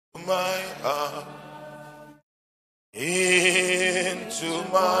my heart, into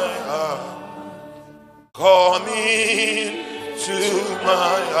my heart. Come into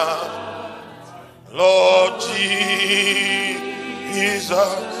my heart, Lord Jesus.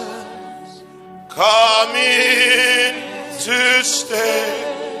 Come in to stay.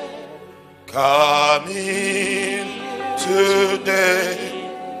 Come in today.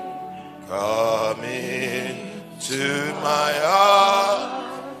 Come in to my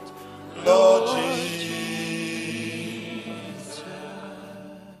heart, Lord Jesus.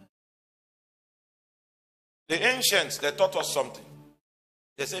 The ancients, they taught us something.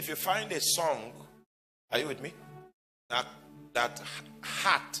 They say if you find a song, are you with me? That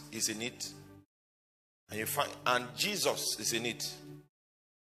heart is in it, and you find, and Jesus is in it.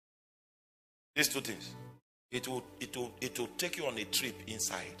 These two things, it will take you on a trip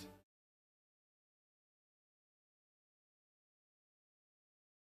inside.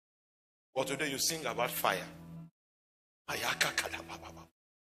 But today you sing about fire.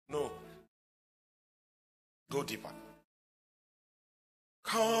 No. Go deeper.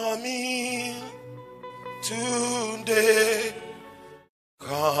 Come in today.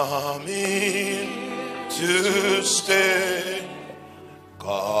 Come in to stay.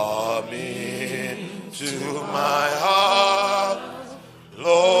 Come in to my heart,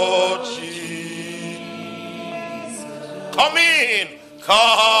 Lord Jesus. Come in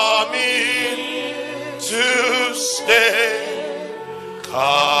to stay.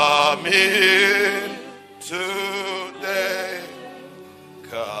 Come in today.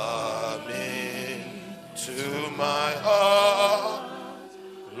 Come in to my heart,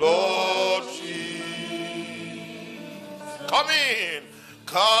 Lord Jesus. Come in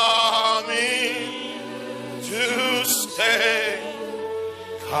to stay.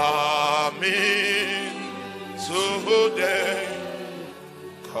 Come in today.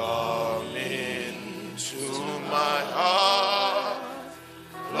 Come in to my heart,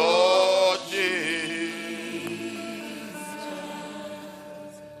 Lord Jesus.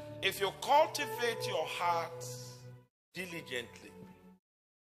 If you cultivate your heart diligently,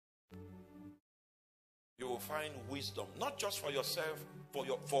 you will find wisdom, not just for yourself, for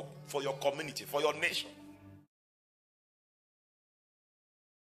your community, for your nation.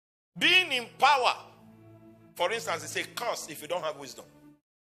 Being in power, for instance, is a curse if you don't have wisdom.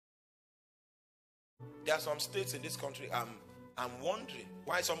 There are some states in this country, I'm wondering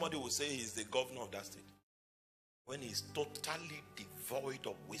why somebody will say he's the governor of that state when he's totally devoid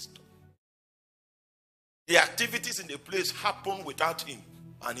of wisdom. The activities in the place happen without him,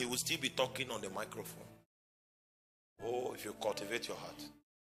 and he will still be talking on the microphone. Oh, if you cultivate your heart.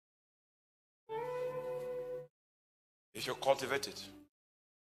 If you cultivate it,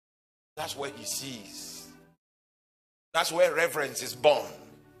 that's where he sees. That's where reverence is born.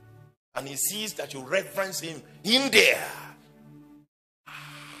 And he sees that you reverence him in there.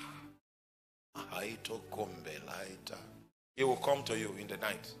 He will come to you in the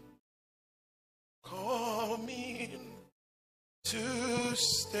night. Come in to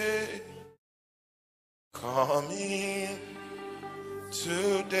stay. Come in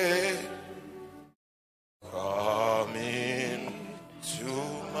today. Come in to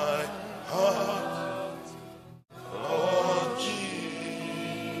my heart, Lord Jesus.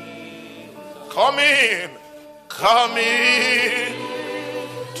 Come in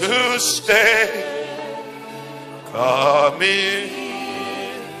to stay. Come in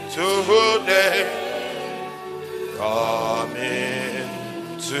today. Come in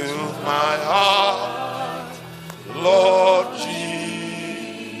to my heart, Lord Jesus.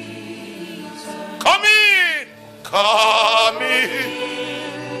 Come in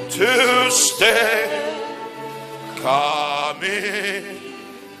to stay. Come in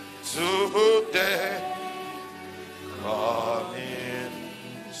today. Come in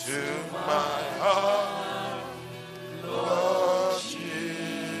to my heart, Lord Jesus.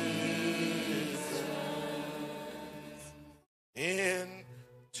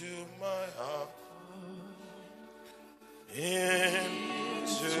 Into my heart.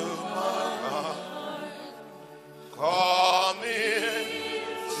 Into my heart. Come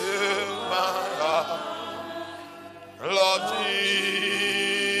into my heart, Lord Jesus.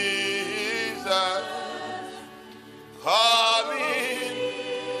 Come in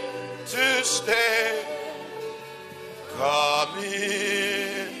to stay. Come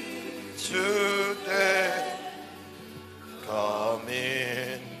in today. Come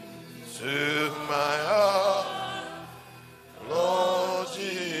in to my heart, Lord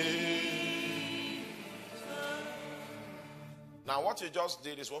Jesus. Now what you just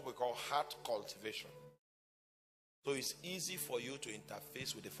did is what we call heart cultivation. So it's easy for you to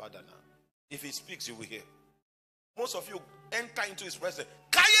interface with the Father now. If he speaks, you will hear. Most of you enter into his presence.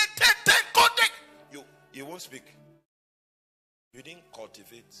 You won't speak. You didn't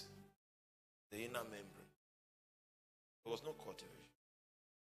cultivate the inner membrane. There was no cultivation.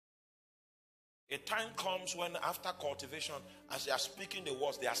 A time comes when after cultivation, as they are speaking the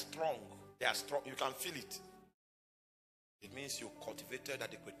words, they are strong. They are strong. You can feel it. It means you cultivated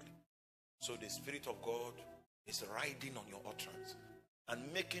adequately. So the Spirit of God is riding on your utterance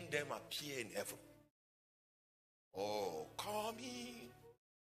and making them appear in heaven. Oh, coming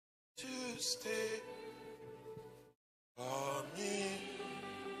to stay, coming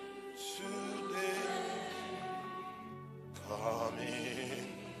today, coming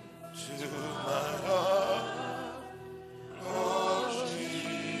to my heart, oh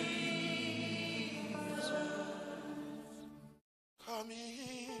Jesus,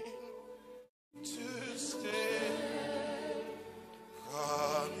 coming to stay,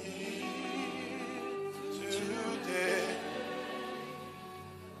 coming today,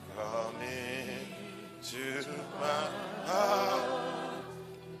 coming to my heart,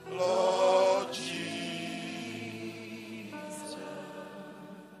 Lord Jesus.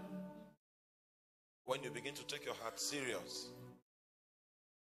 When you begin to take your heart serious,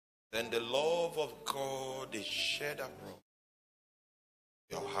 then the love of God is shed abroad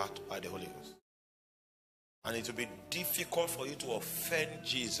your heart by the Holy Ghost. And it will be difficult for you to offend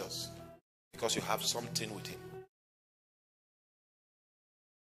Jesus because you have something with him.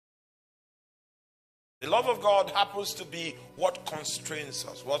 The love of God happens to be what constrains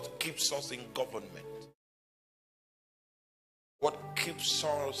us, what keeps us in government, what keeps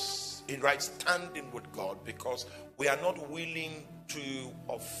us in right standing with God, because we are not willing to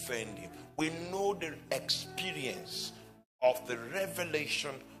offend him. We know the experience of the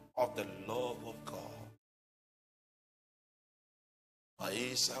revelation of the love of God.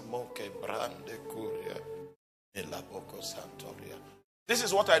 This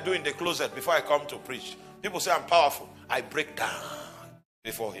is what I do in the closet before I come to preach. People say I'm powerful. I break down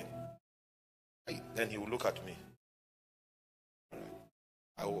before him. Then he will look at me.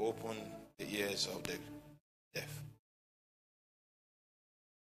 I will open the ears of the deaf.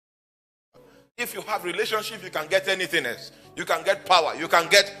 If you have relationship, you can get anything else. You can get power. You can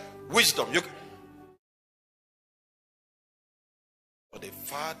get wisdom. But the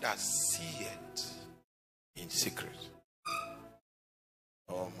Father seeth in secret.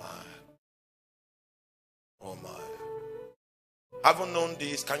 Oh my. Oh my. Haven't known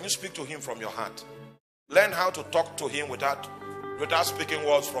this? Can you speak to him from your heart? Learn how to talk to him without speaking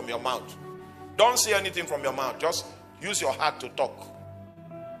words from your mouth. Don't say anything from your mouth. Just use your heart to talk.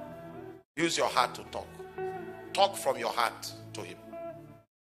 Use your heart to talk. Talk from your heart to him.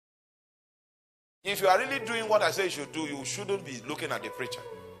 If you are really doing what I say you should do, you shouldn't be looking at the preacher.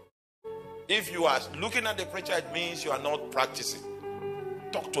 If you are looking at the preacher, it means you are not practicing.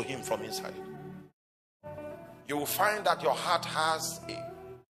 Talk to him from inside. You will find that your heart has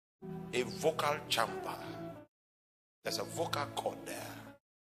a vocal chamber. There's a vocal cord there.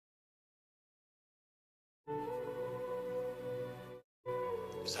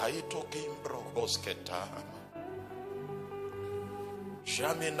 Zaito kimbro osketa.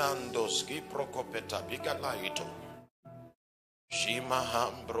 Jaminandoski prokopeta bigalaito. Shima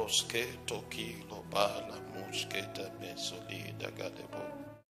hambroske tokilo bala musketa mesolida galebo.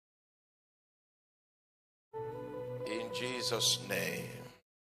 In Jesus' name.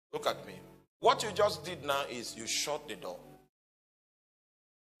 Look at me. What you just did now is you shut the door.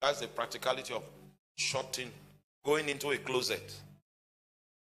 That's the practicality of shutting, going into a closet.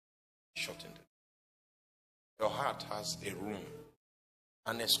 Shutting it. Your heart has a room,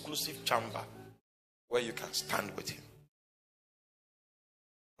 an exclusive chamber where you can stand with him.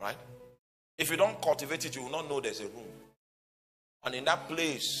 Right? If you don't cultivate it, you will not know there's a room. And in that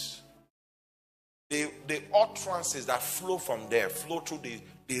place, the utterances that flow from there flow through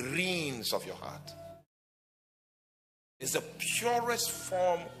the reins of your heart. It's the purest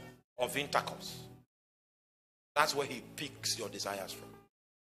form of intercourse. That's where he picks your desires from.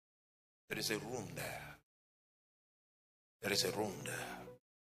 There is a room there. There is a room there.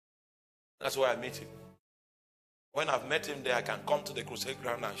 That's where I meet him. When I've met him there, I can come to the crusade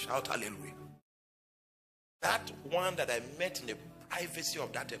ground and shout hallelujah. That one that I met in the privacy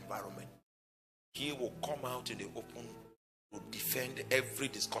of that environment, he will come out in the open to defend every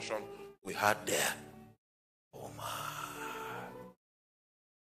discussion we had there. Oh my.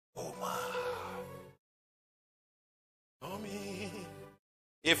 Oh my. Oh me.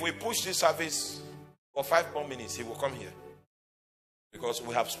 If we push this service for 5 more minutes, he will come here. Because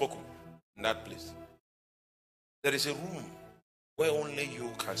we have spoken in that place. There is a room where only you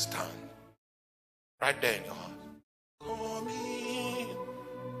can stand. Right there in your heart. Coming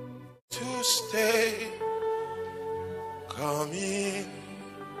to stay. Coming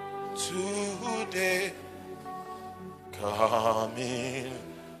today. Coming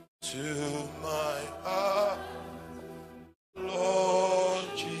to my heart. Lord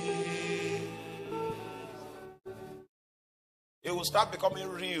Jesus. It will start becoming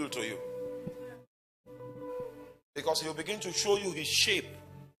real to you. Because he will begin to show you his shape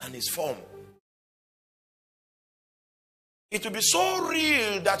and his form. It will be so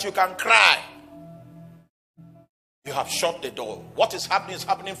real that you can cry. You have shut the door. What is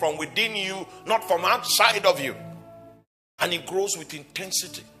happening from within you, not from outside of you. And it grows with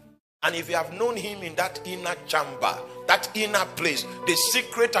intensity. And if you have known him in that inner chamber, that inner place, the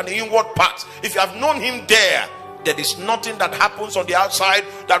secret and the inward parts, if you have known him there, there is nothing that happens on the outside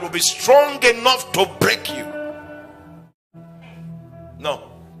that will be strong enough to break you. No.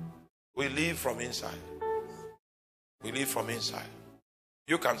 We live from inside. We live from inside.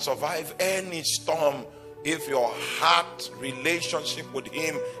 You can survive any storm if your heart relationship with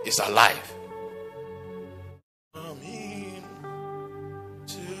him is alive. Coming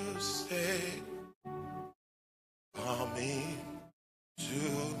to say, coming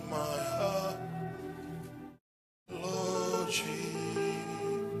to my heart, Lord Jesus.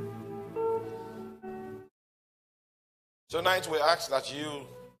 Tonight we ask that you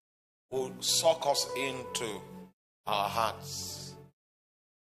will suck us into our hearts.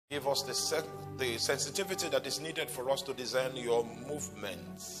 Give us the sensitivity that is needed for us to discern your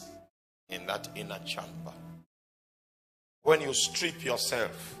movements in that inner chamber. When you strip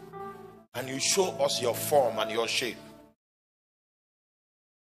yourself and you show us your form and your shape,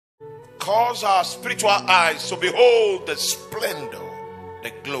 cause our spiritual eyes to behold the splendor,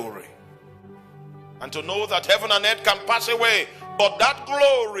 the glory, and to know that heaven and earth can pass away, but that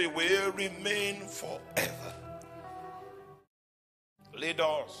glory will remain forever. Lead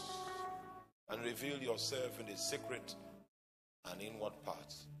us and reveal yourself in the secret and inward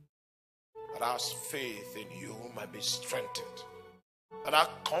parts, that our faith in you might be strengthened, that our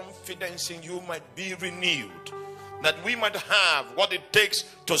confidence in you might be renewed, that we might have what it takes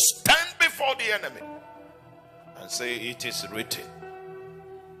to stand before the enemy and say, it is written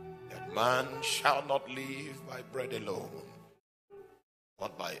that man shall not live by bread alone,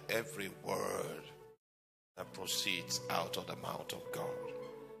 but by every word that proceeds out of the mouth of God.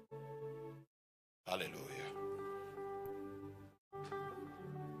 Hallelujah.